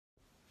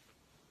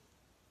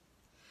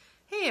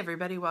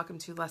everybody, welcome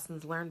to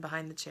Lessons Learned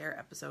Behind the Chair,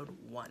 episode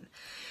 1.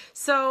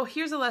 So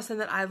here's a lesson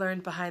that I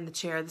learned behind the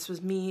chair. This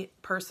was me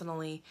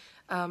personally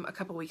a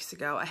couple weeks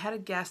ago. I had a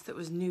guest that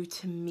was new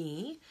to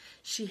me.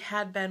 She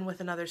had been with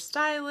another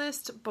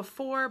stylist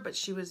before, but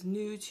she was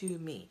new to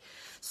me.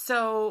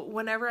 So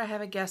whenever I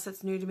have a guest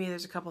that's new to me,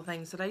 there's a couple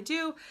things that I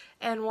do,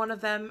 and one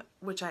of them,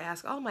 which I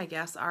ask all my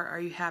guests, are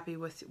you happy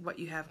with what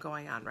you have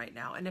going on right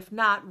now? And if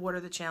not, what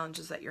are the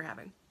challenges that you're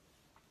having?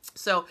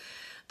 So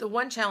the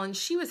one challenge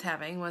she was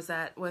having was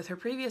that with her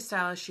previous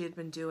stylist, she had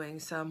been doing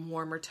some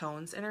warmer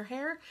tones in her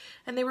hair,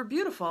 and they were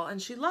beautiful,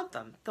 and she loved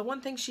them. The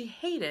one thing she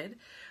hated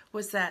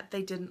was that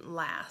they didn't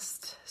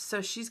last. So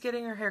she's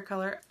getting her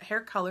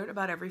hair colored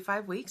about every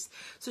 5 weeks.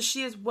 So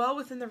she is well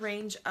within the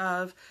range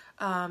of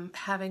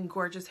having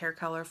gorgeous hair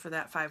color for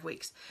that 5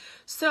 weeks.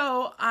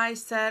 So I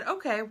said,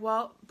 okay,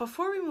 well,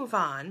 before we move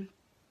on,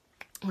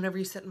 whenever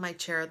you sit in my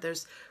chair,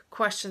 there's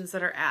questions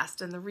that are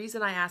asked. And the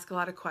reason I ask a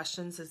lot of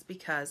questions is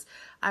because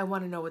I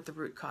want to know what the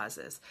root cause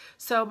is.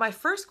 So my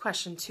first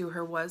question to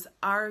her was,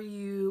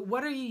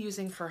 what are you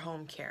using for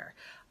home care?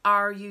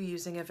 Are you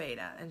using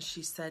Aveda? And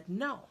she said,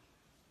 no.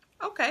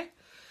 Okay.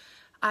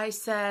 I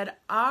said,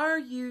 are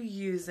you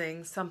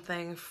using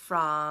something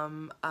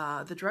from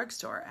the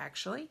drugstore,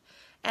 actually?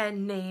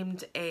 And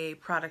named a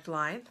product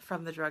line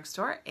from the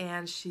drugstore.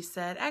 And she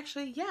said,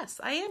 actually,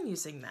 yes, I am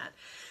using that.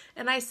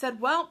 And I said,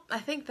 well, I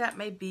think that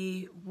may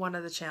be one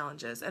of the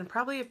challenges, and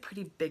probably a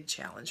pretty big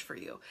challenge for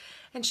you.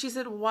 And she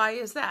said, why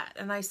is that?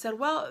 And I said,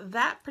 well,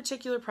 that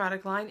particular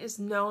product line is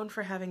known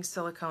for having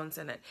silicones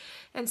in it.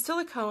 And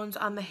silicones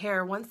on the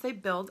hair, once they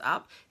build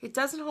up, it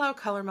doesn't allow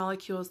color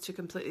molecules to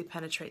completely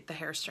penetrate the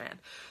hair strand.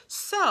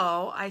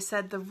 So I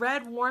said, the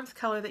red warmth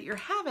color that you're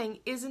having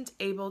isn't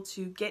able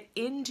to get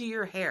into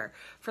your hair,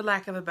 for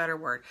lack of a better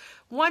word.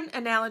 One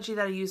analogy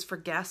that I use for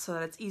guests so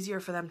that it's easier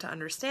for them to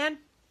understand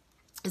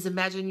is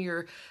imagine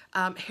your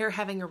hair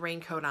having a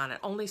raincoat on it.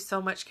 Only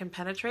so much can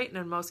penetrate, and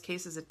in most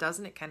cases it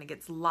doesn't. It kind of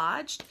gets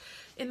lodged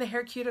in the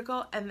hair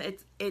cuticle, and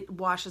it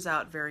washes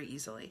out very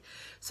easily.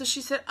 So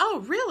she said,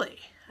 oh, really?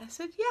 I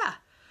said, yeah.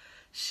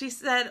 She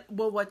said,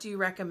 well, what do you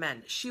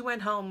recommend? She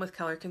went home with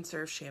Color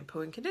Conserve shampoo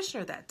and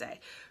conditioner that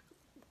day.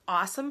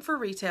 Awesome for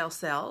retail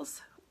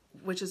sales,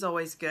 which is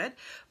always good.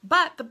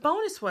 But the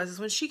bonus was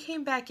when she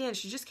came back in,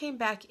 she just came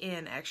back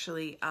in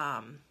actually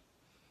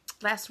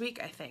last week,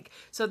 I think.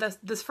 So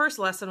this first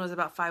lesson was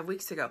about 5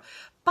 weeks ago.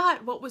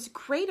 But what was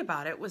great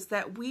about it was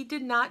that we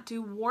did not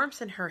do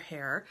warmth in her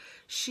hair.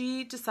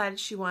 She decided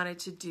she wanted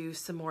to do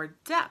some more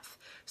depth.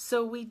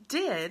 So we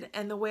did,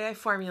 and the way I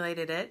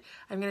formulated it,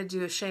 I'm going to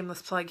do a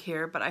shameless plug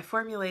here, but I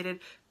formulated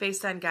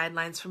based on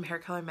guidelines from Hair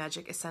Color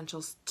Magic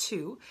Essentials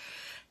 2.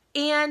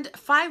 And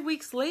 5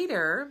 weeks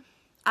later,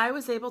 I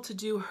was able to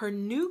do her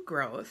new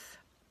growth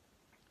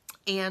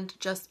and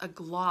just a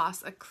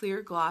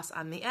clear gloss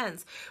on the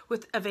ends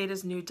with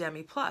Aveda's new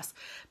Demi Plus,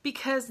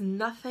 because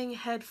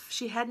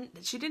she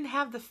didn't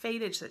have the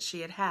fadeage that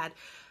she had had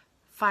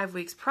 5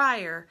 weeks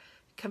prior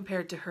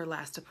compared to her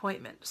last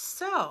appointment.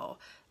 So,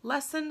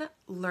 lesson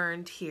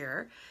learned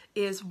here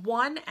is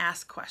 1,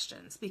 ask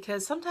questions,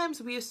 because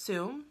sometimes we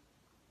assume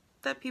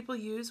that people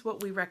use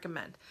what we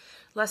recommend.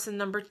 Lesson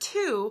number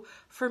 2,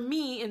 for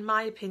me, in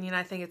my opinion,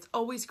 I think it's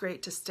always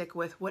great to stick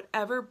with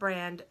whatever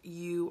brand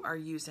you are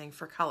using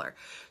for color.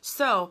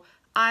 So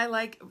I'm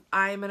an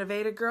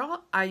Aveda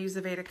girl. I use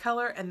Aveda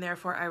Color, and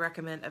therefore I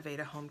recommend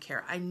Aveda Home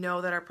Care. I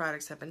know that our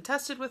products have been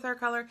tested with our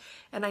color,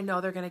 and I know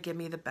they're going to give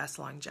me the best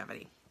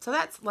longevity. So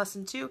that's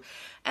lesson 2.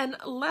 And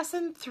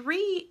lesson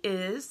 3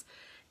 is,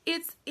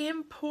 it's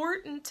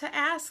important to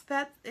ask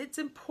that. It's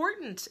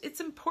important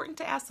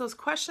to ask those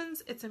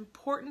questions. It's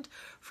important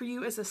for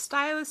you as a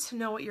stylist to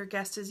know what your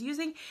guest is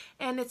using,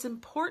 and it's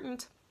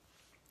important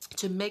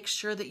to make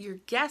sure that your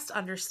guest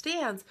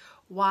understands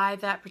why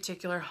that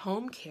particular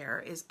home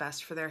care is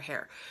best for their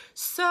hair.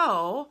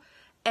 So,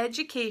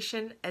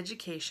 education,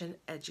 education,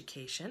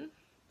 education,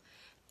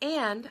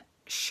 and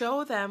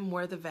show them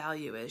where the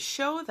value is.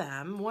 Show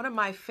them, one of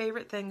my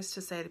favorite things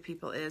to say to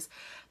people is,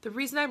 the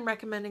reason I'm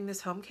recommending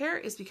this home care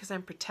is because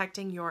I'm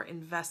protecting your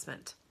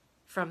investment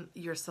from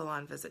your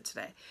salon visit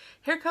today.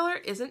 Hair color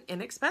isn't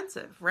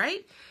inexpensive,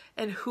 right?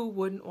 And who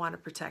wouldn't want to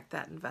protect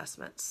that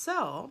investment?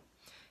 So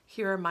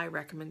here are my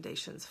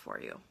recommendations for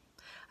you.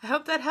 I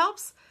hope that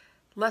helps.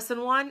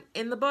 Lesson 1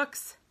 in the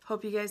books.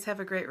 Hope you guys have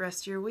a great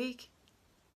rest of your week.